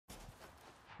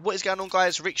What is going on,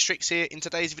 guys? Rick Strix here. In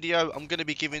today's video, I'm going to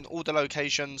be giving all the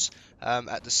locations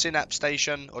at the Synapse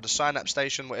station, or the Synapse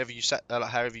station, whatever you set,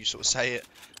 however you sort of say it,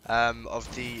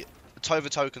 of the Tover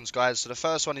tokens, guys. So the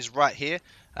first one is right here,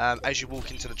 as you walk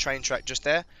into the train track just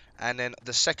there, and then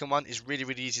the second one is really,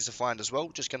 really easy to find as well.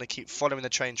 Just going to keep following the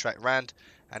train track round,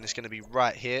 and it's going to be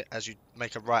right here as you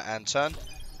make a right-hand turn.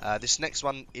 This next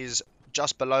one is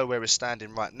just below where we're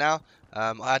standing right now.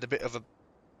 I had a bit of a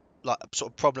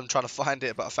sort of problem trying to find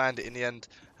it, but I found it in the end.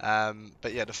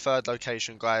 But yeah, the third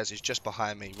location, guys, is just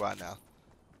behind me right now.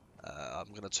 I'm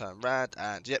going to turn around,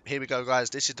 and yep, here we go,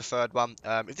 guys. This is the third one.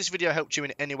 If this video helped you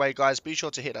in any way, guys, be sure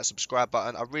to hit that subscribe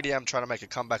button. I really am trying to make a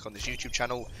comeback on this YouTube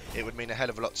channel. It would mean a hell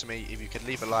of a lot to me if you could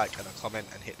leave a like and a comment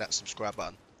and hit that subscribe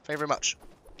button. Thank you very much.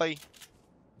 Bye.